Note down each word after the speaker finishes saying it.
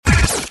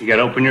You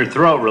gotta open your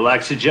throat,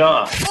 relax your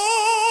jaw.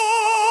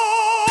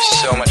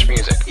 So much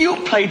music. You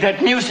played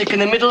that music in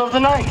the middle of the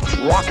night.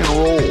 Rock and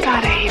roll.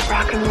 God, I hate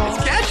rock and roll.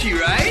 It's catchy,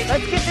 right?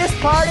 Let's get this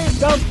party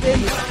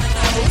jumping.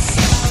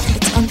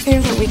 It's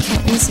unfair that we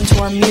can't listen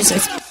to our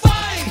music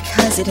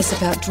because it is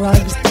about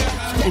drugs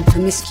and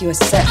promiscuous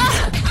sex.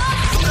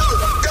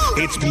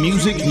 It's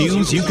music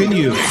news you can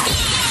use.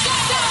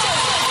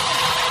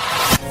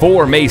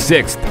 For May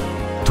 6th,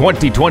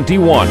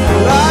 2021.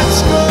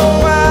 Lights go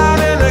out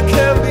and I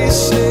can't be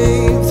saved.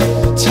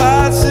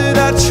 Tides that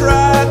I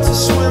tried to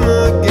swim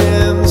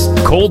against.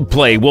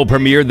 Coldplay will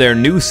premiere their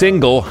new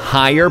single,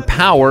 Higher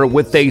Power,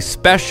 with a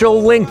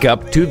special link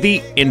up to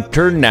the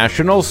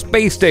International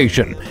Space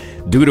Station.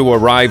 Due to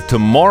arrive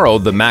tomorrow,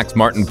 the Max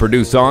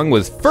Martin-produced song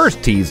was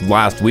first teased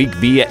last week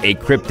via a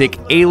cryptic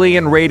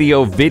alien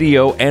radio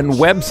video and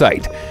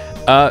website.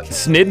 A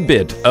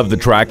snidbit of the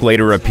track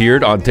later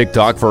appeared on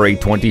TikTok for a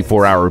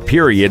 24-hour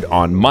period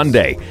on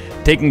Monday.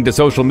 Taking to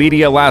social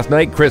media last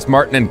night, Chris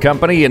Martin and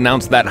company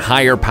announced that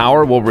Higher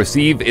Power will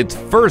receive its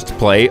first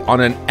play on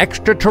an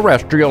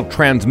extraterrestrial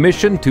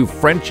transmission to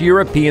French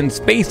European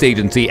Space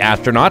Agency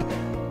astronaut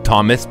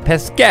Thomas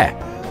Pesquet,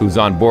 who's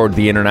on board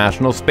the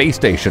International Space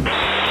Station.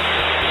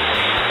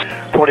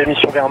 Pour les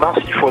missions vers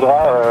Mars, il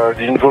faudra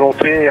une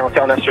volonté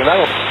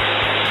internationale.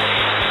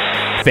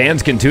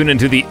 Fans can tune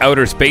into the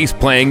outer space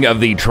playing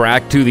of the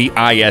track to the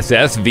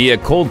ISS via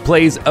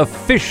Coldplay's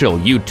official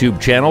YouTube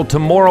channel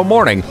tomorrow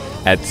morning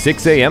at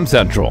 6 a.m.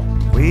 Central.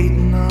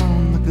 Waiting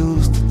on the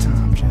ghost of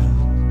Tom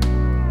Jones.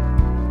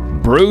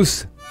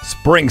 Bruce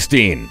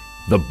Springsteen,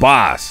 the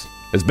boss,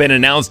 has been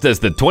announced as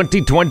the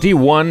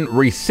 2021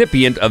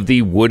 recipient of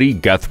the Woody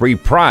Guthrie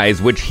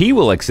Prize, which he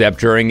will accept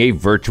during a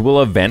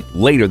virtual event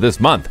later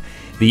this month.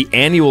 The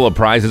annual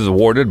prize is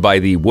awarded by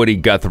the Woody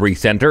Guthrie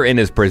Center and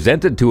is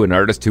presented to an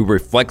artist who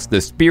reflects the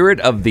spirit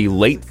of the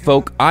late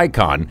folk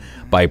icon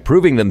by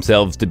proving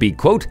themselves to be,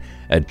 quote,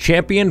 a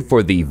champion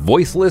for the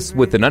voiceless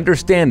with an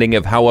understanding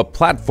of how a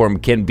platform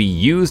can be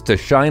used to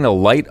shine a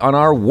light on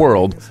our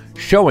world,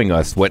 showing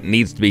us what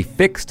needs to be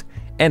fixed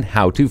and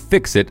how to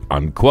fix it,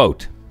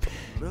 unquote.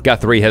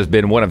 Guthrie has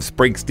been one of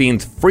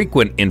Springsteen's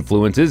frequent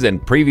influences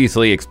and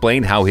previously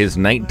explained how his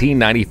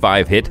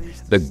 1995 hit,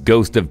 The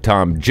Ghost of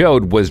Tom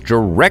Joad, was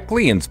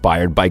directly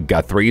inspired by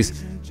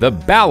Guthrie's The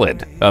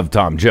Ballad of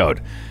Tom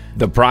Joad.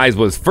 The prize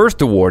was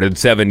first awarded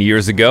 7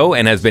 years ago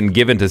and has been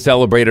given to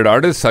celebrated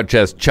artists such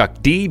as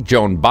Chuck D,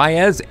 Joan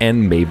Baez,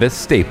 and Mavis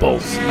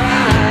Staples.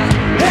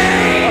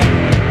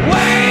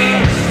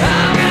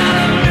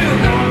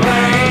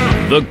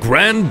 The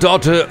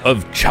granddaughter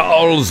of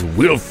Charles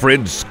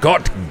Wilfrid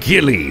Scott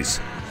Gillies,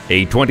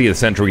 a 20th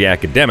century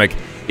academic,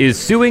 is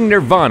suing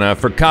Nirvana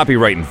for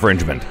copyright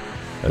infringement.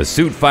 A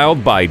suit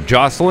filed by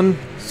Jocelyn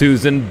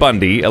Susan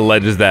Bundy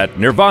alleges that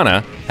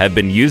Nirvana had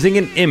been using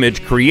an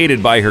image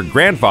created by her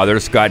grandfather,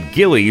 Scott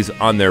Gillies,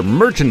 on their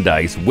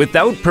merchandise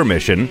without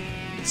permission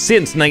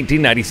since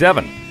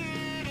 1997.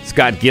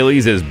 Scott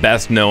Gillies is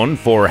best known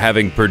for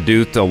having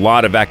produced a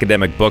lot of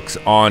academic books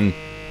on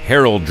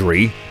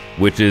heraldry,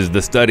 which is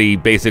the study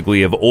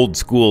basically of old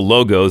school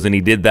logos, and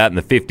he did that in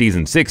the 50s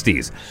and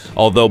 60s.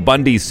 Although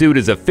Bundy's suit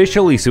is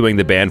officially suing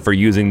the band for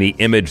using the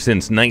image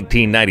since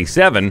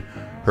 1997,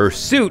 her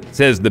suit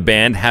says the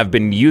band have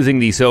been using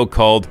the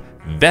so-called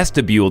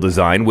vestibule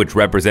design, which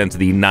represents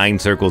the 9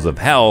 circles of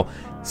hell,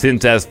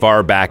 since as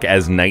far back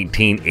as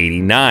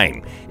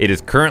 1989. It is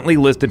currently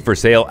listed for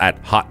sale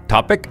at Hot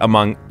Topic,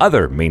 among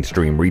other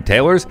mainstream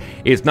retailers.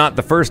 It's not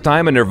the first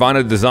time a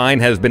Nirvana design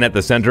has been at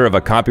the center of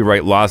a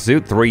copyright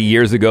lawsuit. 3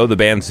 years ago, the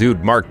band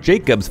sued Marc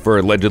Jacobs for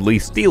allegedly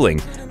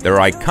stealing their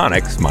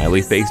iconic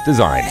smiley face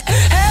design.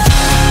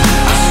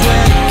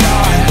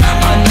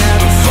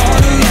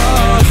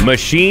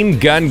 Machine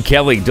Gun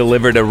Kelly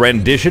delivered a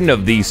rendition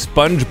of the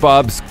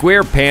SpongeBob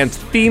SquarePants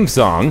theme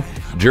song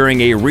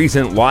during a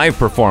recent live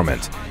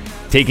performance.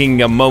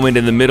 Taking a moment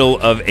in the middle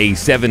of a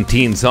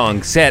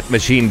 17-song set,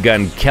 Machine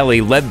Gun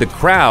Kelly led the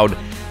crowd,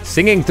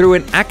 singing through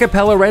an a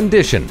cappella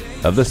rendition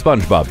of the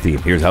SpongeBob theme.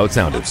 Here's how it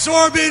sounded.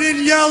 Absorb it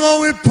in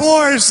yellow and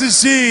pours the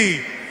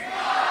sea.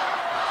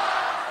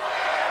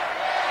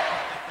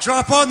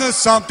 Drop on the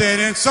something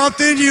and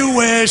something you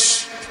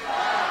wish.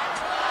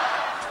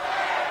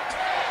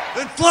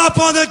 Then flop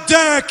on the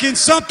deck in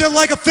something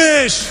like a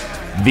fish.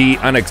 The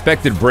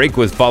unexpected break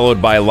was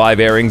followed by live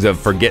airings of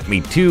Forget Me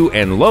Too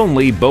and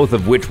Lonely, both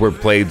of which were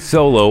played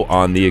solo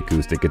on the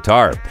acoustic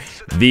guitar.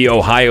 The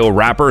Ohio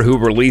rapper, who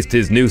released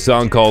his new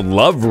song called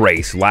Love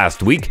Race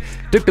last week,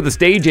 took to the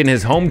stage in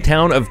his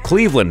hometown of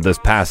Cleveland this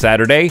past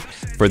Saturday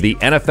for the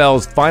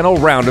NFL's final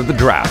round of the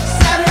draft.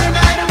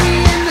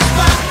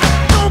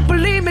 Don't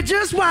believe me,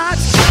 just watch.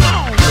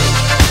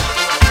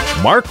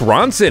 Mark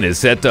Ronson is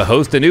set to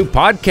host a new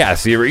podcast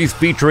series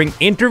featuring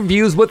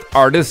interviews with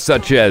artists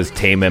such as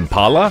Tame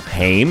Impala,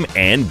 Haim,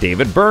 and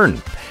David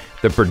Byrne.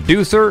 The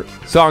producer,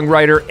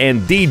 songwriter,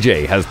 and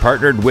DJ has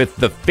partnered with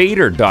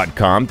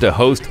TheFader.com to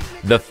host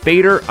the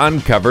Fader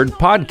Uncovered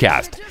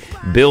podcast.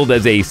 Billed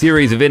as a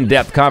series of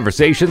in-depth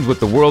conversations with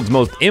the world's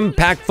most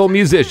impactful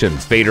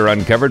musicians, Fader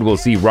Uncovered will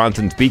see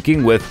Ronson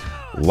speaking with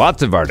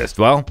Lots of artists.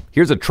 Well,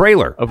 here's a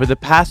trailer. Over the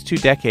past 2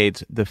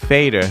 decades, The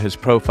Fader has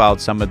profiled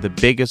some of the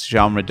biggest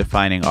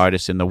genre-defining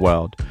artists in the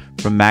world,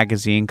 from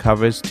magazine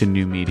covers to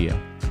new media.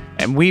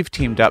 And we've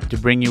teamed up to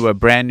bring you a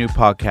brand new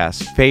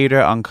podcast,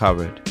 Fader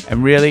Uncovered.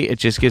 And really, it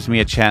just gives me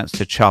a chance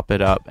to chop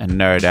it up and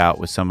nerd out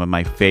with some of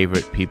my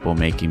favorite people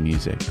making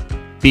music.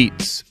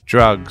 Beats,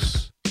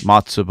 drugs,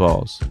 matzo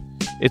balls.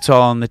 It's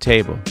all on the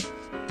table.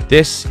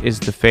 This is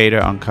the Fader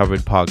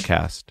Uncovered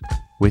podcast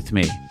with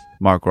me,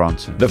 Mark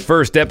Ronson. The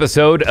first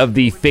episode of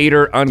the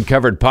Fader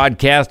Uncovered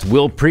podcast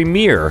will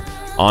premiere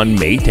on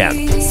May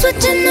 10th.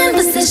 Switching in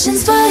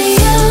positions for you.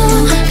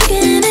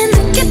 Getting in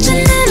the kitchen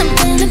and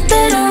I'm in a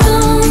better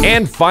room.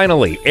 And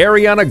finally,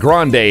 Ariana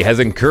Grande has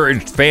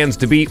encouraged fans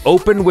to be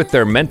open with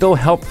their mental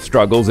health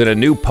struggles in a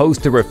new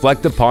post to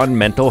reflect upon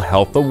Mental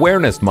Health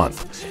Awareness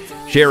Month.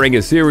 Sharing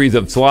a series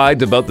of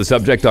slides about the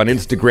subject on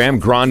Instagram,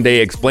 Grande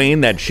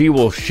explained that she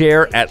will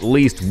share at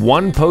least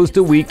one post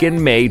a week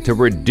in May to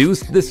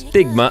reduce the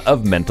stigma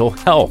of mental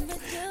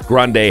health.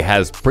 Grande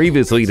has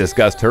previously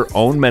discussed her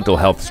own mental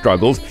health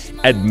struggles,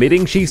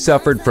 admitting she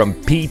suffered from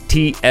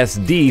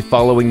PTSD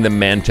following the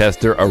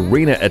Manchester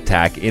Arena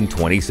attack in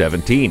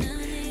 2017.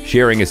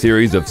 Sharing a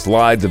series of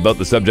slides about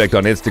the subject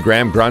on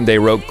Instagram,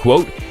 Grande wrote,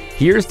 quote,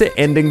 "Here's to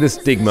ending the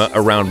stigma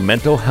around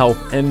mental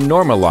health and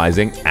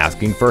normalizing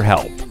asking for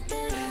help."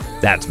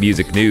 That's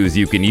music news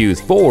you can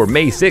use for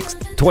May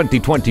 6th,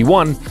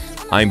 2021.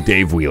 I'm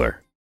Dave Wheeler.